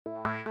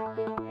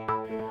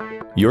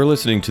You're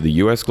listening to the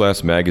U.S.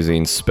 Glass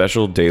Magazine's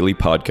special daily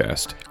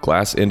podcast,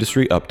 Glass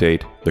Industry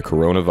Update, the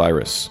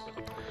Coronavirus.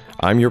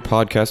 I'm your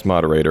podcast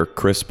moderator,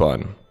 Chris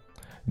Bunn.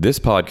 This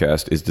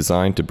podcast is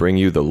designed to bring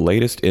you the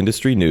latest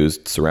industry news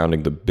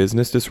surrounding the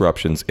business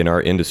disruptions in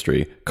our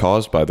industry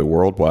caused by the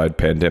worldwide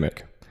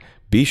pandemic.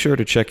 Be sure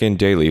to check in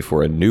daily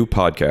for a new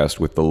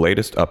podcast with the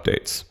latest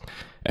updates.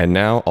 And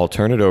now I'll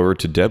turn it over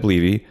to Deb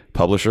Levy,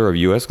 publisher of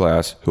U.S.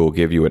 Glass, who will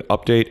give you an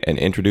update and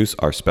introduce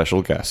our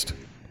special guest.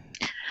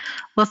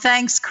 Well,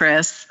 thanks,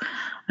 Chris.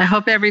 I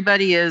hope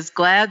everybody is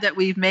glad that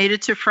we've made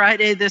it to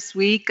Friday this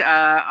week.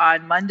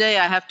 On Monday,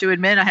 I have to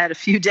admit, I had a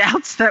few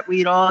doubts that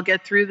we'd all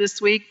get through this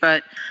week,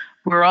 but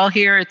we're all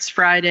here. It's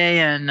Friday,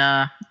 and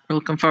we're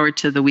looking forward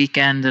to the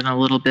weekend and a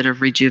little bit of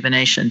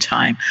rejuvenation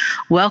time.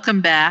 Welcome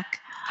back.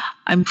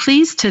 I'm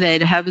pleased today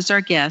to have as our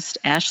guest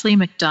Ashley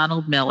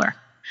McDonald Miller.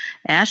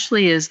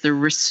 Ashley is the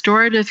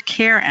Restorative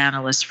Care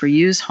Analyst for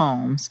Hughes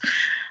Homes,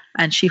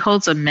 and she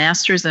holds a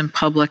Master's in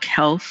Public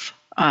Health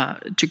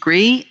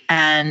degree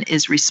and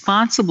is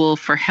responsible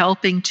for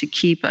helping to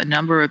keep a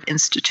number of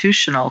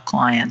institutional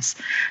clients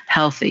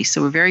healthy.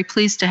 So we're very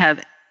pleased to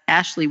have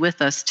Ashley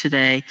with us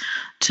today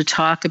to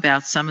talk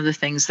about some of the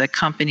things that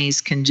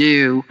companies can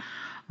do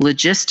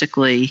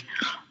logistically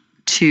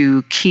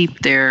to keep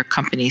their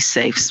companies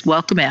safe.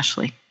 Welcome,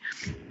 Ashley.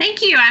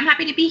 Thank you. I'm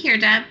happy to be here,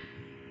 Deb.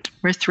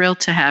 We're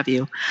thrilled to have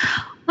you.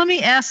 Let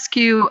me ask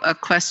you a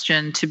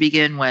question to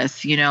begin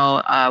with. We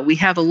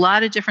have a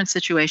lot of different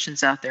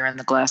situations out there in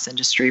the glass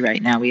industry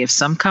right now. We have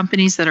some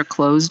companies that are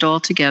closed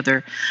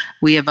altogether.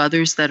 We have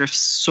others that are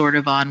sort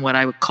of on what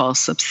I would call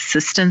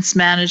subsistence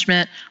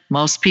management.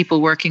 Most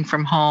people working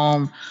from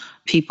home,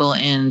 people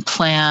in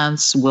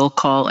plants, will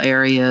call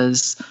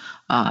areas,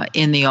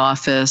 in the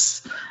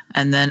office,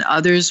 and then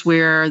others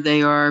where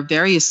they are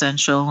very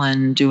essential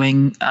and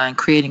doing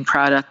creating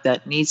product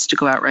that needs to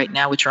go out right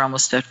now, which are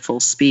almost at full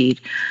speed.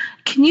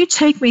 Can you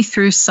take me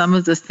through some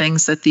of the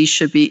things that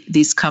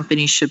these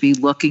companies should be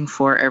looking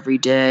for every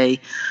day?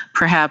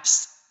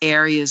 Perhaps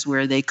areas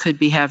where they could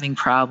be having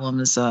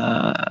problems,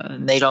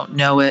 they don't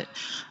know it.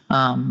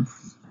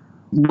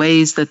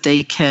 Ways that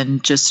they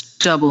can just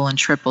double and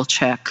triple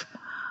check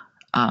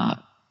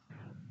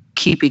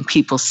keeping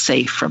people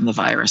safe from the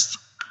virus.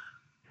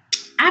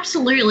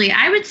 Absolutely.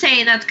 I would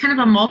say that's kind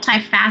of a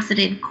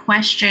multifaceted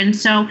question.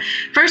 So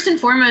first and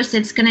foremost,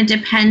 it's going to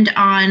depend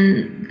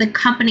on the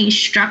company's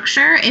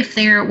structure, if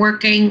they're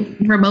working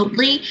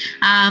remotely,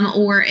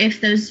 or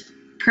if those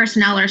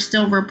personnel are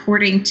still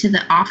reporting to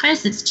the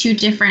office. It's two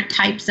different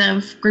types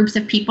of groups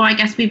of people, I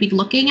guess, we'd be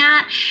looking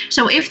at.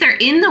 So if they're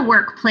in the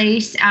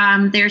workplace,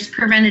 there's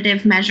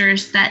preventative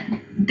measures that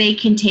they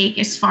can take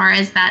as far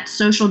as that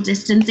social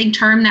distancing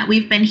term that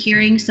we've been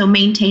hearing. So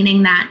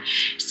maintaining that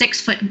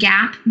 6-foot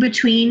gap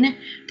between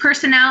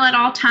personnel at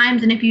all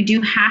times. And if you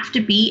do have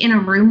to be in a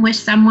room with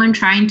someone,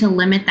 trying to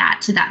limit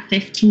that to that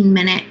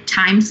 15-minute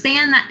time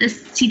span that the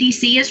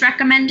CDC is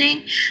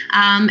recommending.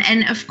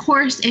 And of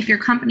course, if your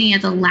company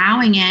is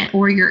allowing it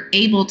or you're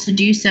able to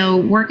do so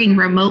working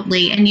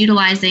remotely and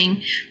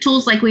utilizing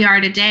tools like we are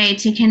today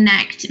to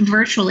connect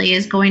virtually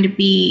is going to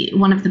be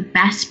one of the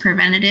best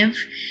preventative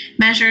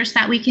measures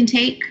that we can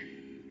take.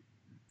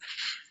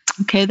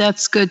 Okay,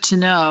 that's good to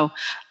know.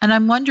 And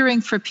I'm wondering,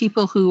 for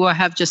people who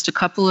have just a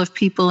couple of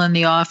people in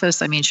the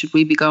office, should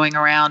we be going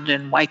around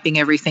and wiping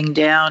everything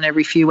down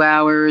every few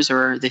hours,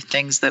 or are there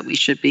things that we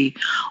should be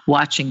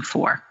watching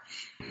for?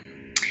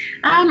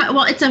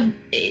 Well,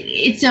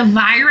 it's a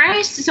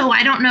virus, so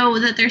I don't know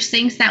that there's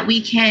things that we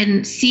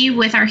can see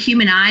with our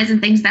human eyes and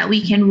things that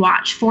we can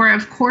watch for.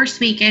 Of course,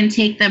 we can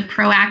take the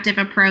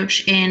proactive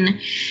approach in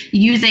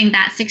using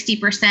that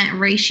 60%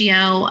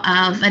 ratio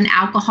of an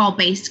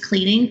alcohol-based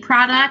cleaning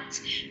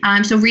product.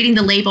 So reading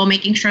the label,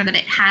 making sure that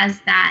it has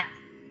that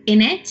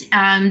in it,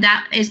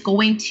 that is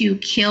going to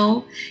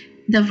kill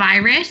the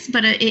virus,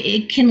 but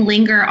it can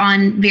linger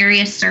on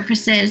various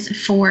surfaces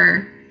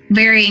for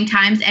varying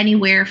times,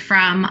 anywhere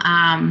from,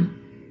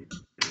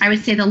 I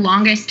would say the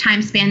longest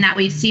time span that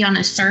we see on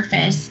a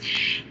surface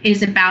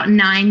is about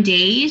 9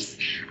 days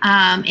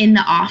in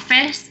the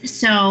office.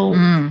 So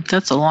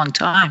that's a long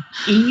time.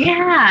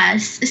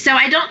 Yes. So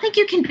I don't think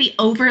you can be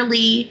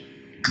overly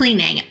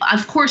cleaning.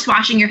 Of course,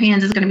 washing your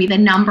hands is going to be the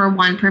number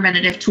one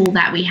preventative tool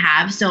that we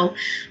have. So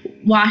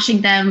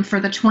washing them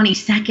for the 20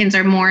 seconds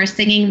or more,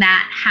 singing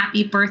that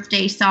happy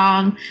birthday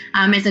song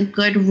is a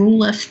good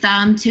rule of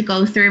thumb to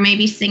go through.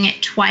 Maybe sing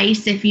it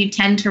twice if you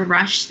tend to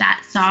rush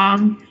that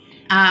song.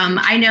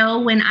 I know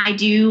when I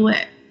do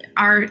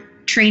our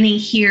training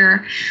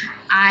here,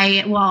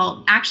 I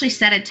will actually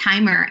set a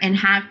timer and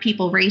have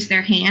people raise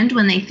their hand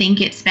when they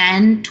think it's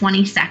been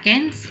 20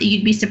 seconds.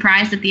 You'd be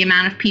surprised at the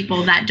amount of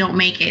people that don't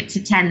make it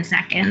to 10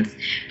 seconds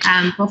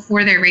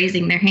before they're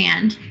raising their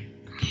hand.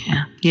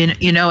 Yeah.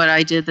 You know what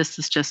I did? This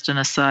is just an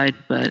aside,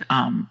 but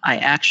I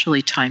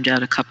actually timed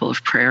out a couple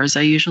of prayers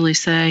I usually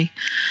say.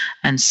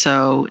 And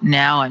so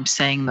now I'm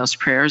saying those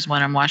prayers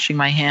when I'm washing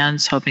my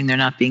hands, hoping they're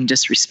not being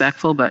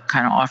disrespectful, but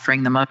kind of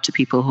offering them up to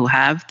people who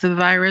have the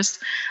virus.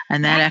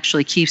 And that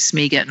actually keeps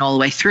me getting all the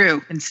way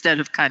through instead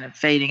of kind of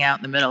fading out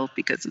in the middle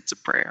because it's a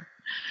prayer.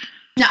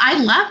 No,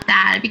 I love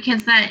that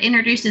because that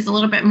introduces a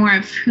little bit more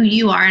of who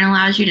you are and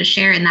allows you to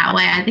share in that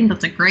way. I think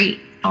that's a great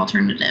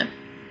alternative.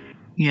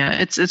 Yeah,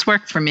 it's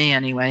worked for me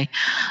anyway.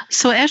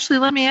 So Ashley,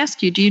 let me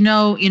ask you, do you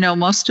know,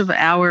 most of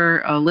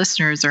our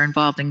listeners are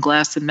involved in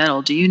glass and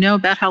metal. Do you know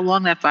about how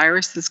long that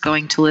virus is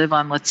going to live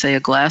on, let's say,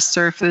 a glass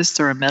surface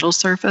or a metal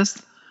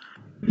surface?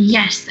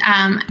 Yes,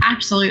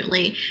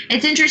 absolutely.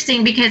 It's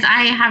interesting because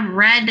I have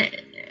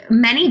read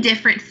many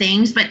different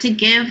things, but to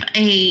give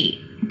a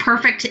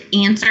perfect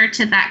answer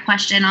to that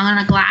question, on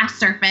a glass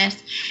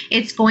surface,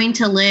 it's going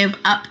to live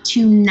up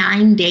to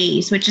 9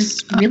 days, which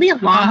is really a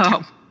long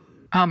time.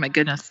 Oh my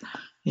goodness.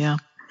 Yeah.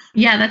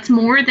 Yeah, that's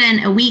more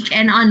than a week.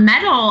 And on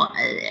metal,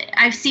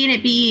 I've seen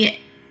it be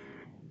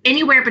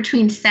anywhere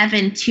between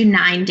 7 to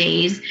 9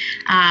 days.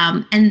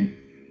 And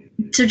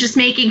so just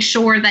making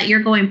sure that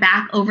you're going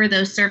back over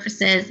those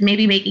surfaces,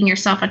 maybe making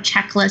yourself a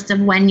checklist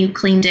of when you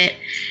cleaned it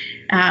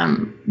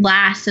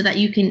last so that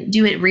you can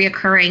do it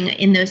reoccurring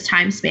in those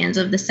time spans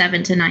of the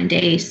 7 to 9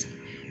 days.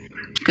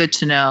 Good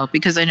to know,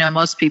 because I know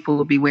most people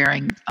will be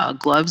wearing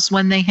gloves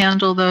when they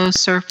handle those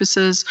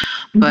surfaces,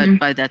 but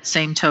by that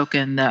same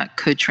token, that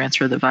could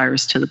transfer the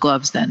virus to the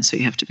gloves then, so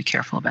you have to be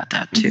careful about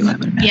that too, I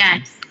would imagine.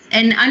 Yes,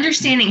 and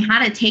understanding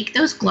how to take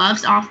those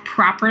gloves off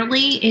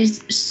properly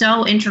is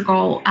so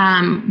integral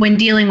when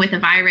dealing with a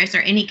virus or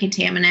any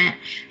contaminant,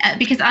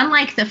 because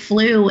unlike the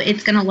flu,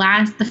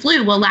 the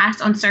flu will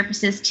last on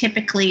surfaces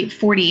typically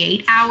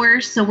 48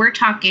 hours, so we're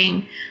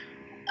talking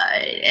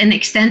an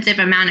extensive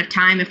amount of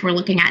time if we're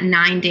looking at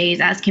 9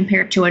 days as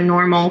compared to a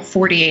normal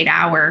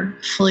 48-hour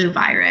flu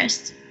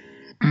virus.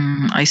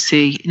 I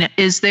see.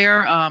 Is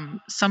there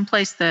some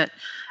place that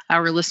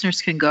our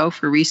listeners can go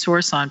for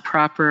resource on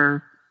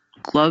proper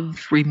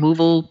glove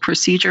removal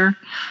procedure?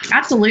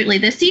 Absolutely.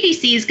 The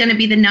CDC is going to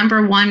be the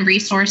number one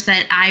resource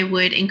that I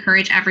would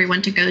encourage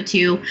everyone to go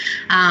to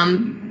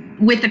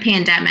with the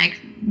pandemic.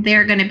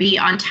 They're going to be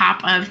on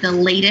top of the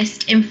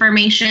latest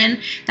information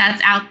that's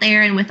out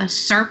there. And with a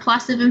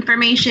surplus of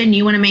information,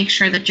 you want to make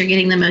sure that you're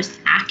getting the most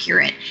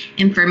accurate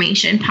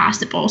information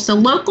possible. So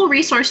local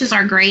resources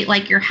are great,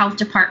 like your health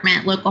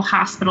department, local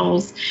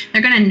hospitals.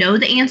 They're going to know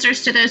the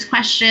answers to those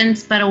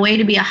questions, but a way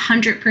to be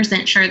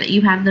 100% sure that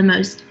you have the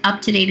most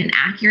up-to-date and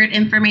accurate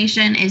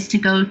information is to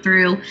go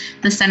through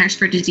the Centers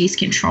for Disease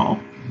Control.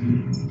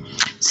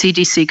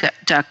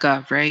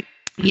 CDC.gov, right?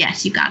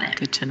 Yes, you got it.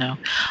 Good to know.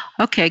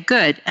 Okay,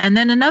 good. And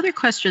then another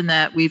question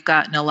that we've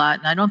gotten a lot,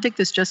 and I don't think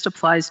this just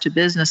applies to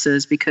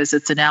businesses because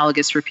it's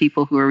analogous for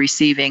people who are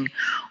receiving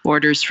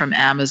orders from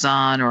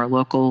Amazon or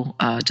local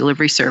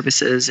delivery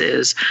services,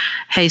 is,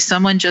 hey,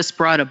 someone just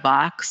brought a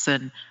box,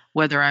 and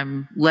whether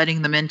I'm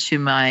letting them into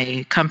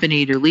my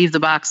company to leave the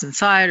box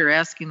inside or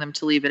asking them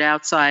to leave it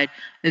outside,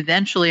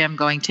 eventually I'm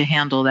going to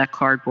handle that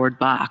cardboard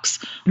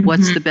box.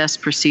 What's the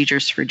best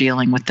procedures for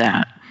dealing with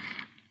that?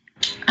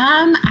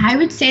 I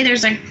would say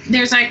there's a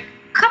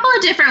couple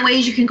of different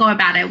ways you can go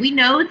about it. We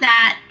know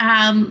that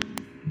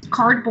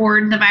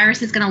cardboard, the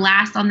virus is going to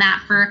last on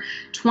that for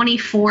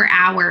 24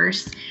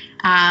 hours.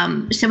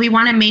 So we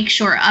want to make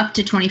sure up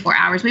to 24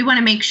 hours. We want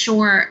to make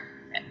sure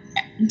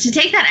to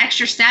take that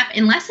extra step,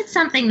 unless it's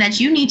something that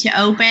you need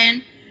to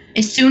open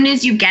as soon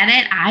as you get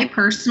it. I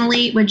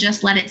personally would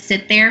just let it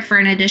sit there for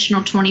an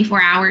additional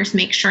 24 hours,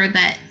 make sure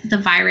that the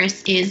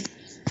virus is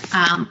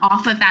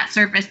off of that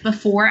surface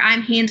before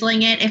I'm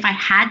handling it. If I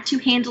had to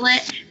handle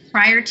it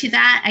prior to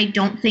that, I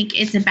don't think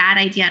it's a bad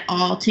idea at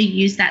all to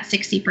use that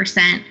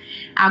 60%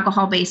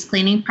 alcohol-based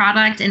cleaning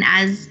product. And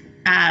as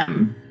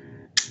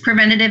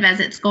preventative as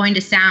it's going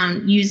to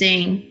sound,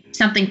 using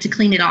something to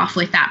clean it off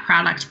with that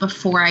product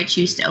before I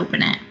choose to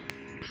open it.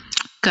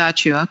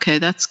 Got you. Okay,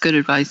 that's good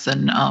advice.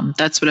 And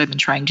that's what I've been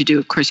trying to do.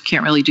 Of course, you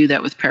can't really do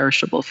that with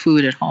perishable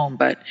food at home,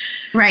 but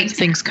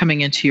things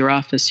coming into your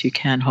office, you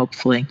can,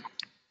 hopefully.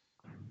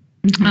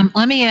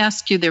 Let me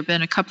ask you, there have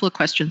been a couple of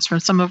questions from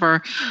some of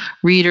our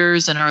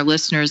readers and our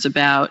listeners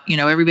about,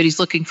 everybody's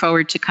looking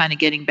forward to kind of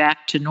getting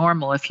back to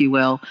normal, if you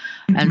will.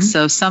 And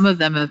so some of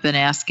them have been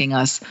asking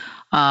us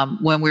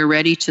when we're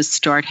ready to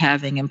start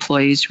having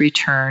employees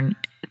return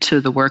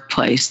to the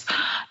workplace.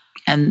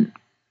 And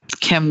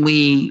can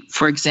we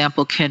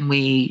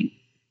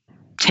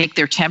take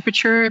their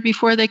temperature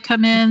before they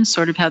come in,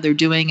 sort of how they're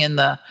doing in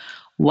the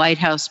White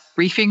House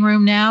briefing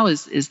room now?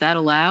 Is that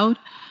allowed?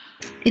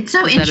 It's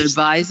so interesting. Is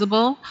that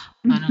advisable?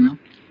 I don't know.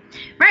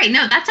 Right.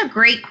 No, that's a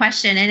great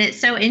question. And it's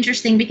so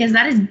interesting because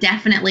that is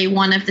definitely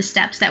one of the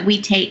steps that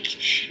we take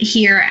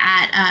here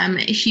at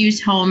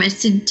Hughes Home, is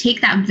to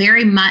take that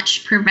very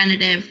much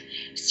preventative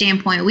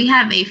standpoint. We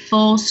have a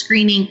full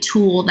screening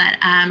tool that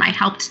I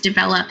helped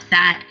develop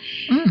that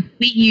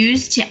we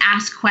use to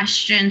ask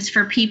questions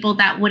for people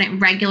that wouldn't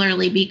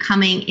regularly be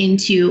coming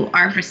into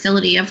our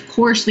facility. Of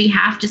course, we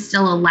have to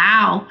still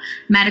allow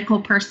medical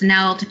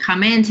personnel to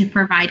come in to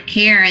provide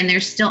care, and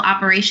there's still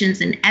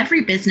operations in every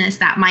business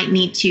that might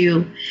need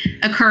to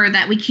occur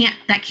that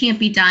can't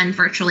be done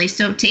virtually.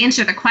 So to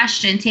answer the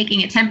question,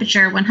 taking a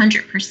temperature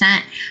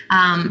 100%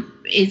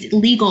 is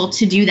legal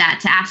to do that,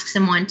 to ask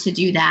someone to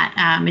do that.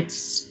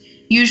 It's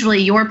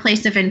usually your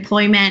place of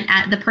employment.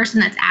 The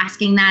person that's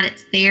asking that,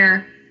 it's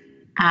their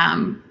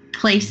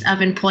place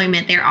of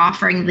employment. They're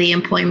offering the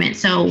employment.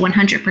 So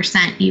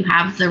 100% you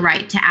have the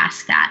right to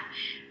ask that.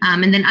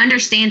 And then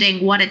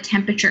understanding what a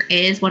temperature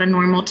is, what a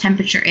normal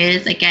temperature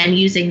is, again,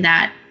 using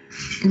that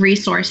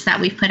resource that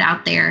we put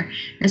out there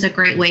is a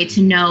great way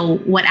to know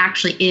what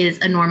actually is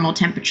a normal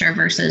temperature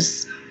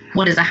versus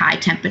what is a high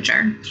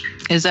temperature.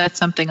 Is that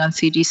something on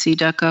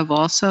cdc.gov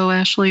also,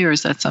 Ashley, or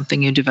is that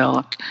something you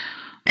developed?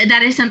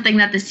 That is something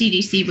that the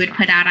CDC would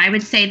put out. I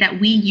would say that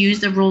we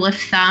use a rule of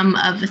thumb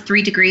of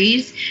 3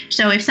 degrees.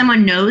 So if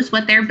someone knows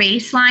what their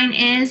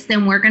baseline is,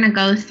 then we're going to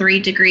go 3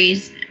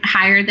 degrees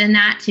higher than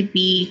that to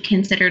be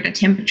considered a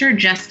temperature,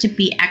 just to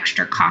be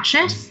extra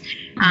cautious.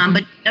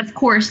 But of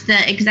course,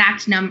 the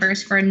exact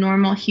numbers for a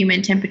normal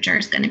human temperature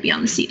is going to be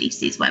on the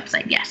CDC's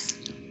website. Yes.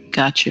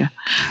 Gotcha.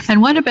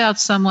 And what about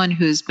someone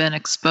who's been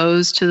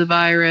exposed to the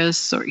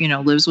virus, or,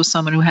 lives with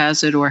someone who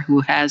has it or who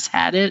has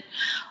had it?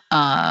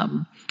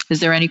 Is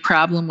there any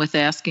problem with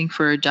asking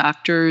for a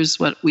doctor's,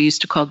 what we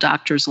used to call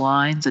doctor's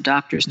lines, a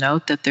doctor's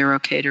note, that they're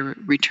okay to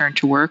return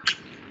to work?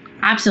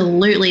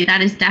 Absolutely.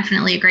 That is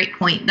definitely a great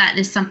point. That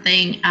is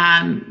something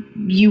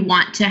you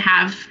want to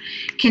have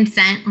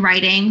consent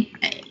writing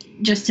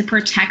just to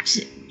protect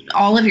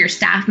all of your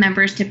staff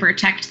members, to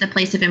protect the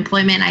place of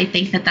employment. I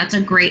think that that's a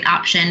great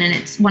option, and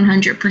it's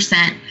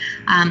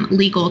 100%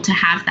 legal to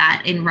have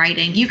that in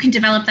writing. You can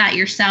develop that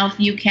yourself.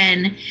 You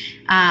can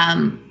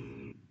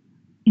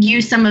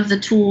use some of the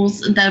tools,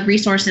 the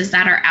resources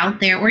that are out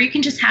there, or you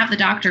can just have the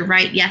doctor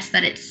write, yes,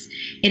 that it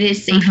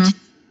is safe to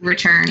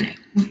return.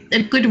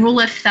 A good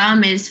rule of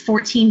thumb is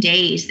 14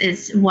 days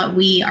is what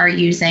we are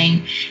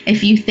using.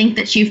 If you think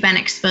that you've been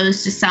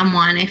exposed to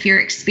someone, if you're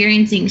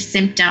experiencing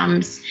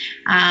symptoms,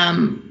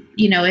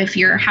 if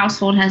your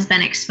household has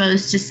been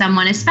exposed to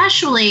someone,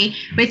 especially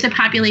with the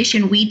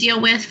population we deal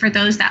with, for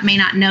those that may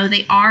not know,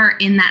 they are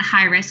in that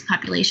high risk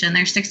population.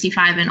 They're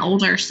 65 and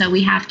older. So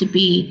we have to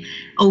be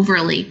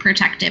overly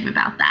protective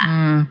about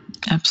that.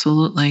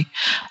 Absolutely.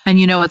 And,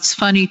 it's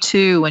funny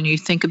too, when you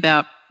think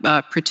about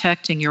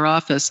protecting your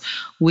office,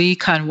 we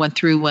kind of went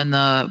through when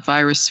the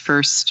virus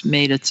first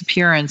made its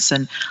appearance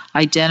and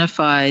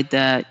identified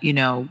that,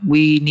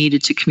 we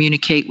needed to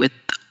communicate with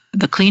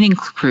the cleaning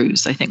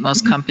crews. I think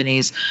most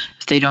companies,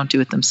 if they don't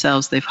do it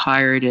themselves, they've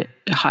hired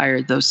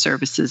those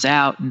services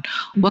out. And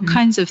what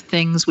kinds of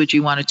things would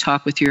you want to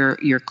talk with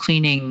your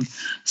cleaning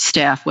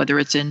staff, whether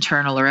it's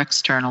internal or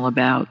external,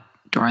 about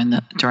during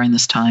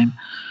this time?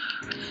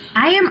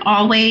 I am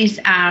always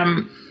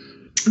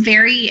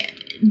very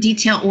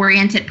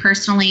detail-oriented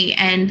personally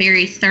and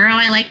very thorough,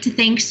 I like to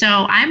think.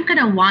 So I'm going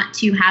to want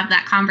to have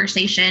that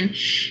conversation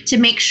to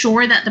make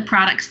sure that the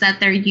products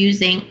that they're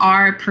using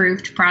are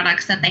approved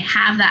products, that they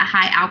have that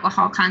high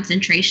alcohol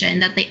concentration,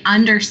 that they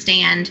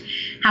understand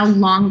how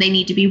long they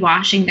need to be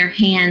washing their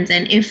hands,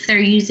 and if they're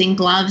using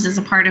gloves as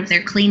a part of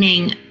their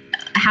cleaning,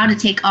 how to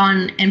take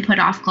on and put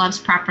off gloves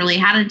properly,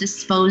 how to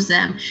dispose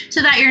them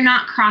so that you're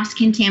not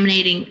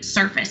cross-contaminating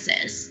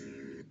surfaces.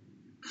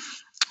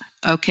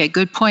 Okay,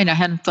 good point. I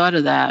hadn't thought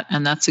of that,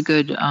 and that's a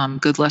good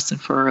lesson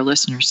for our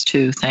listeners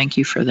too. Thank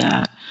you for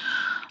that.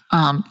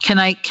 Can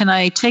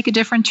I take a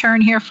different turn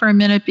here for a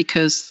minute?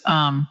 Because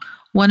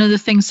one of the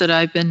things that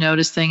I've been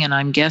noticing, and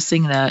I'm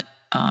guessing that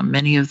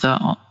many of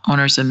the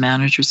owners and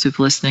managers who've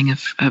listening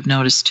have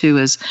noticed too,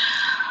 is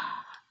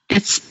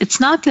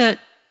it's not that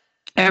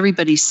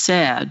everybody's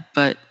sad,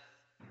 but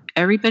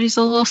everybody's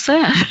a little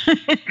sad.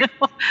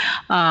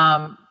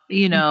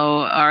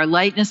 Our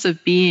lightness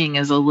of being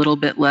is a little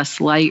bit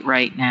less light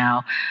right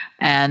now.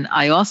 And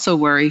I also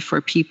worry for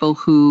people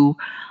who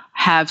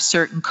have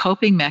certain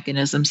coping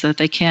mechanisms that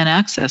they can't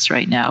access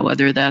right now,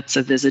 whether that's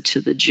a visit to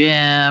the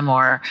gym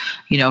or,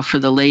 for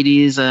the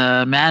ladies,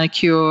 a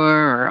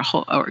manicure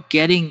or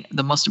getting,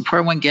 the most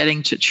important one,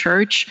 getting to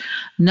church.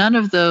 None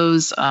of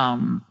those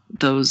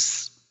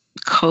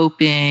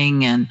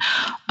coping and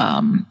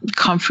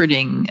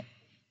comforting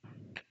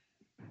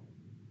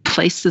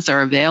places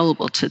are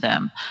available to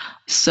them.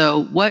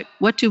 So what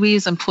do we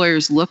as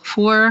employers look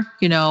for,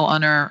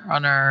 on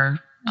our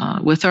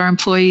with our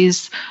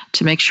employees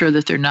to make sure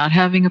that they're not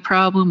having a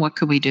problem? What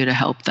can we do to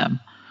help them?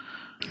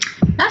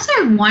 That's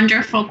a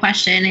wonderful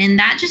question, and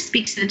that just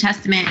speaks to the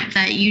testament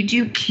that you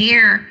do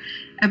care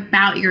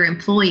about your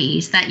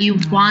employees, that you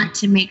want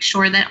to make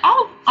sure that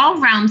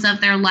all realms of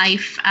their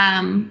life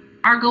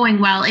are going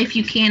well if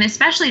you can,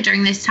 especially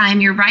during this time.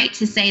 You're right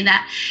to say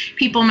that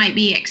people might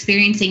be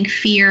experiencing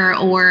fear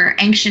or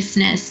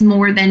anxiousness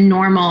more than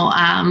normal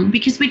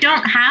because we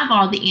don't have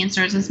all the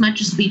answers. As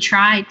much as we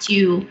try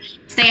to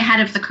stay ahead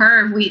of the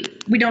curve, we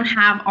don't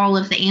have all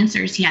of the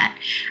answers yet.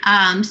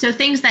 So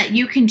things that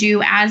you can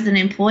do as an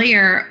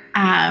employer,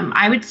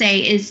 I would say,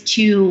 is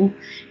to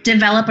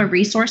develop a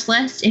resource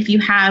list. If you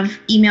have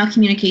email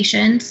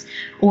communications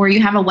or you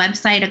have a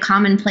website, a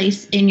common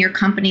place in your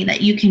company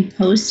that you can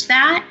post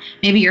that,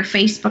 maybe your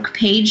Facebook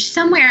page,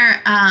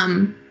 somewhere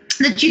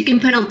that you can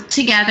put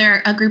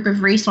together a group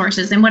of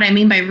resources. And what I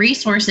mean by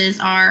resources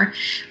are,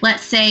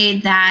 let's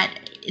say that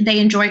they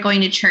enjoy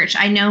going to church.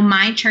 I know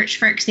my church,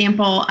 for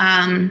example,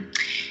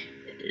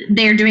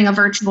 they're doing a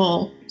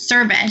virtual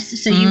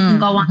service. So you can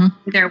go on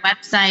their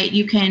website,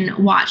 you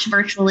can watch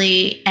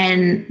virtually,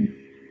 and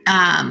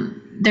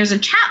there's a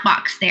chat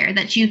box there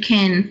that you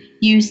can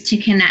use to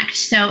connect.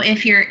 So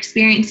if you're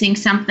experiencing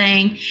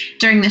something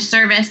during the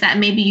service that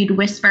maybe you'd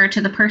whisper to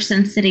the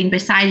person sitting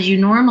beside you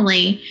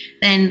normally,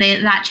 then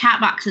that chat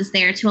box is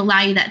there to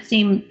allow you that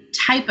same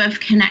type of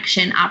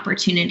connection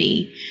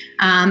opportunity.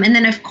 And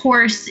then, of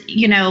course,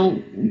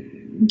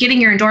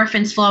 getting your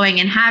endorphins flowing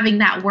and having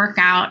that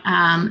workout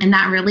and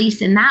that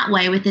release in that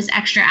way with this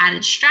extra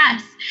added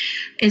stress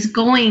is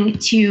going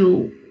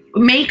to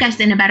make us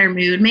in a better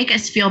mood, make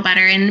us feel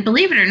better. And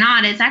believe it or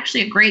not, it's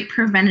actually a great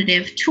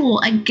preventative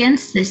tool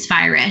against this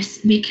virus,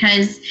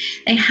 because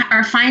they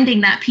are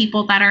finding that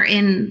people that are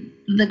in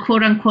the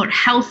quote unquote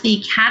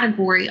healthy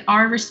category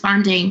are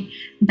responding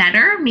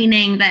better,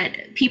 meaning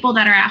that people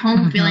that are at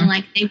home feeling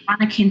like they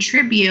want to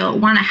contribute,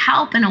 want to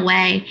help in a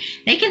way,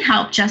 they can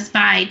help just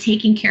by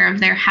taking care of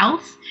their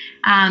health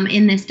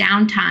in this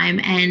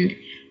downtime. And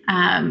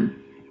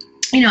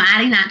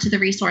adding that to the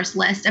resource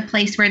list, a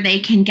place where they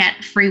can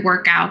get free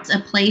workouts, a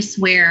place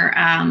where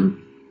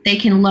they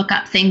can look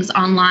up things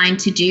online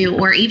to do,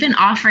 or even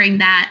offering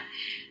that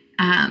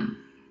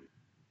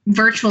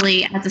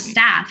virtually as a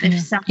staff. If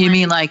someone, you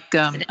mean like,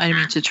 I didn't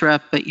mean to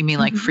interrupt, but you mean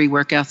like free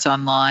workouts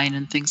online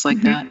and things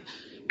like that?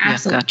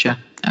 Absolutely. Yeah, gotcha.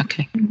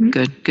 Okay,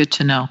 good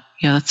to know.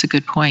 Yeah, that's a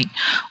good point.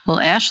 Well,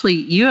 Ashley,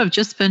 you have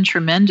just been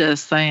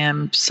tremendous. I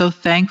am so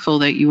thankful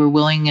that you were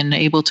willing and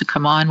able to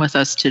come on with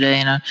us today.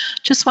 And I'm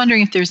just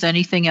wondering if there's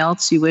anything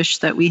else you wish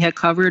that we had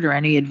covered, or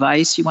any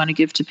advice you want to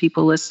give to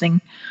people listening.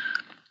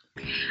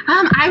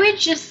 I would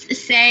just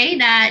say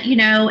that,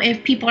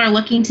 if people are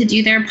looking to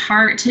do their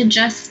part, to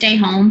just stay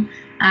home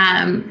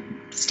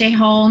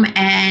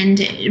and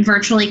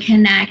virtually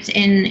connect.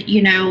 And,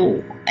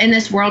 in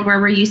this world where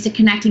we're used to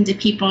connecting to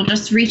people,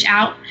 just reach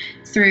out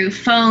through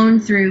phone,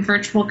 through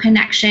virtual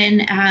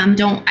connection.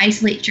 Don't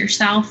isolate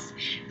yourself,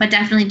 but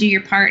definitely do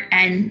your part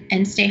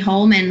and stay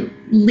home, and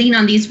lean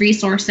on these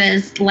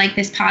resources like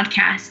this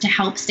podcast to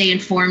help stay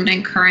informed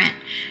and current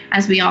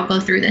as we all go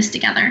through this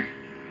together.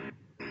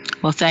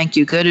 Well, thank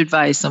you. Good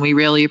advice, and we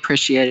really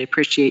appreciate it.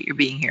 Appreciate your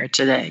being here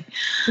today.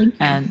 Thank you.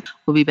 And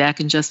we'll be back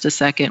in just a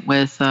second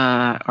with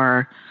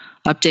our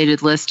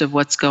updated list of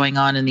what's going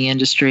on in the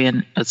industry,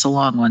 and it's a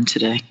long one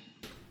today.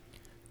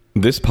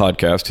 This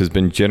podcast has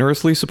been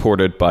generously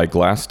supported by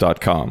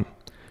Glass.com.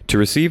 To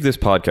receive this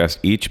podcast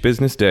each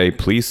business day,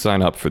 please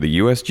sign up for the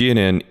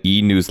USGNN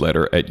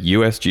e-newsletter at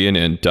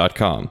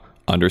usgnn.com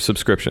under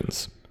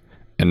subscriptions.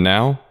 And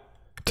now,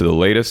 to the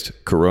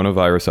latest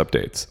coronavirus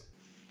updates.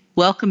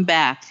 Welcome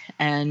back,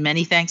 and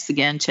many thanks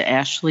again to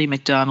Ashley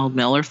McDonald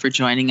Miller for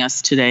joining us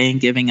today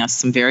and giving us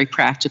some very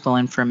practical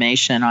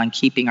information on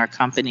keeping our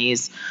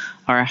companies,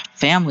 our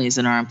families,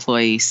 and our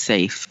employees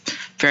safe.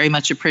 Very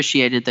much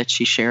appreciated that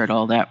she shared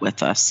all that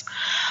with us.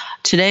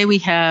 Today we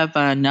have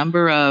a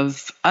number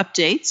of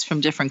updates from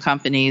different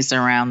companies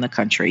around the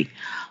country.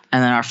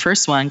 And then our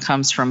first one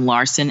comes from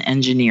Larson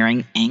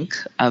Engineering,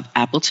 Inc. of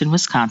Appleton,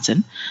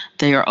 Wisconsin.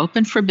 They are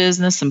open for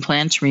business and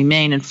plan to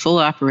remain in full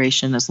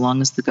operation as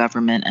long as the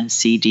government and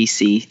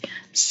CDC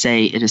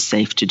say it is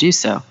safe to do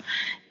so.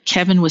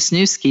 Kevin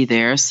Wisniewski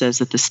there says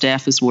that the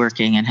staff is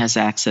working and has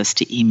access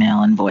to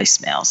email and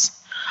voicemails.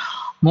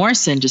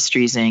 Morse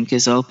Industries, Inc.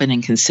 is open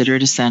and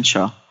considered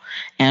essential.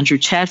 Andrew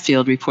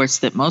Chatfield reports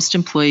that most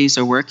employees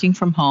are working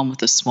from home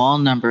with a small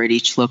number at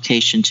each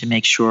location to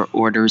make sure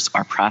orders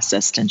are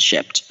processed and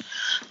shipped.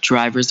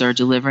 Drivers are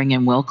delivering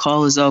and will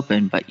call is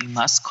open, but you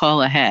must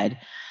call ahead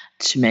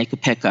to make a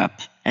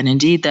pickup. And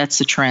indeed,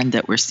 that's a trend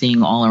that we're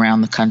seeing all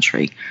around the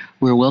country,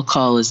 where will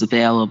call is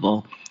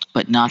available,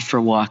 but not for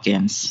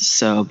walk-ins.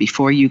 So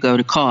before you go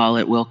to call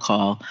at will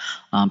call,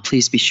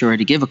 please be sure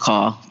to give a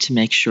call to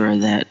make sure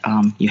that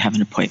you have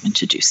an appointment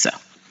to do so.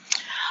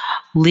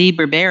 Lee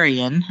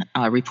Berberian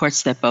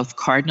reports that both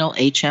Cardinal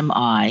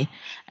HMI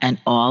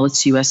and all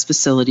its U.S.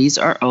 facilities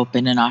are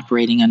open and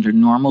operating under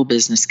normal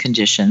business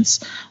conditions,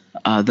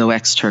 though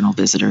external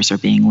visitors are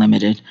being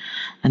limited.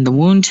 And the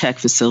Wound Tech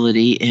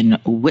facility in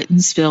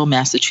Whitensville,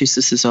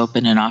 Massachusetts is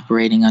open and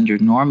operating under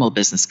normal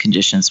business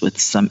conditions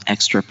with some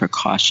extra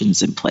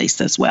precautions in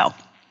place as well.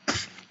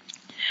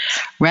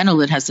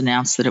 Renault has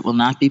announced that it will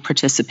not be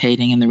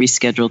participating in the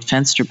rescheduled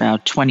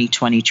Fensterbout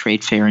 2020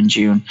 trade fair in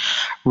June.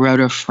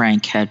 Roto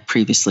Frank had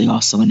previously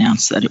also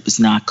announced that it was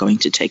not going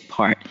to take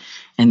part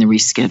in the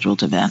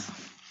rescheduled event.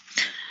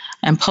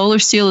 And Polar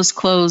Seal is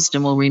closed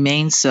and will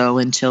remain so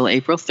until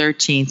April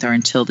 13th or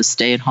until the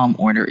stay-at-home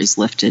order is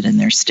lifted in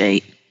their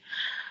state.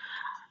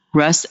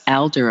 Russ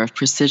Alder of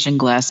Precision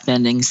Glass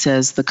Bending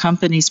says the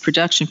company's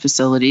production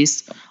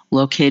facilities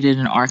located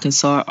in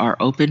Arkansas are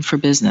open for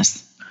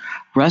business.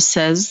 Russ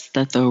says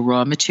that the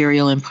raw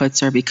material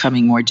inputs are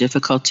becoming more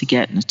difficult to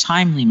get in a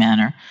timely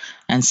manner,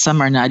 and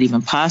some are not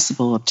even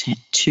possible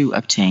to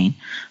obtain.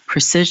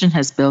 Precision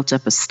has built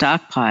up a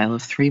stockpile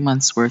of 3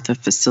 months' worth of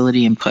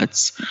facility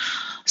inputs,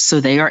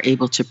 so they are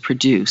able to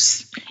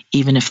produce,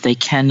 even if they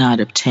cannot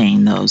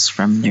obtain those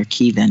from their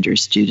key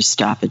vendors due to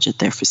stoppage at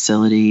their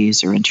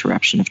facilities or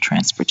interruption of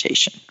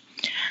transportation.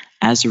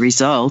 As a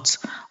result,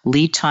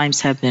 lead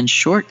times have been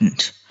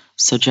shortened,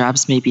 so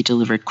jobs may be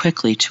delivered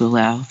quickly to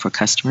allow for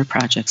customer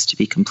projects to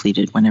be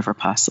completed whenever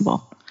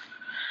possible.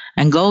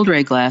 And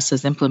Goldray Glass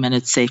has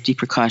implemented safety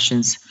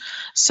precautions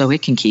so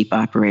it can keep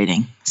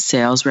operating.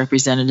 Sales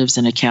representatives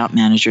and account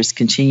managers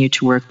continue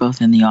to work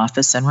both in the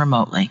office and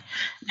remotely,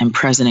 and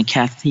President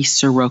Kathy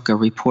Soroka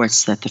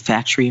reports that the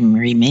factory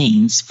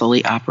remains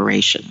fully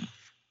operational.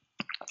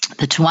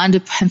 The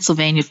Towanda,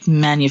 Pennsylvania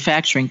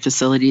manufacturing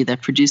facility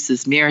that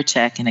produces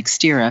Miratech and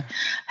Xtera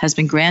has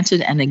been granted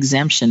an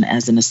exemption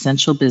as an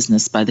essential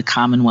business by the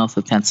Commonwealth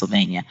of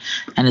Pennsylvania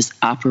and is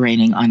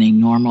operating on a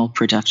normal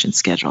production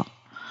schedule.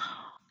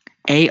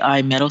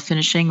 AI Metal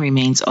Finishing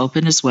remains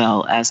open as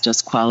well, as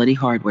does Quality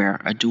Hardware,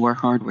 a door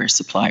hardware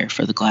supplier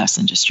for the glass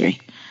industry.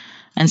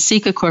 And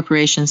Sika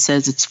Corporation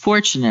says it's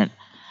fortunate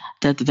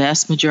that the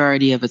vast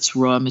majority of its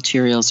raw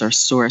materials are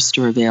sourced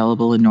or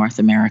available in North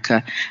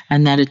America,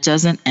 and that it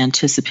doesn't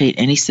anticipate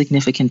any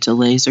significant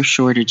delays or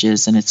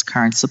shortages in its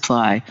current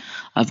supply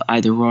of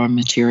either raw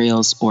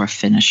materials or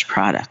finished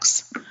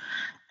products.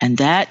 And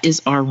that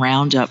is our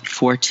roundup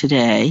for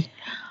today.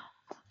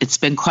 It's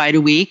been quite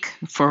a week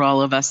for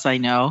all of us, I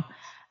know,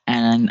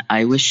 and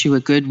I wish you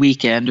a good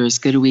weekend, or as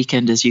good a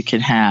weekend as you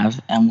can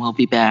have, and we'll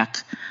be back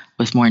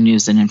with more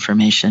news and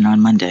information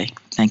on Monday.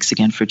 Thanks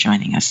again for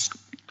joining us.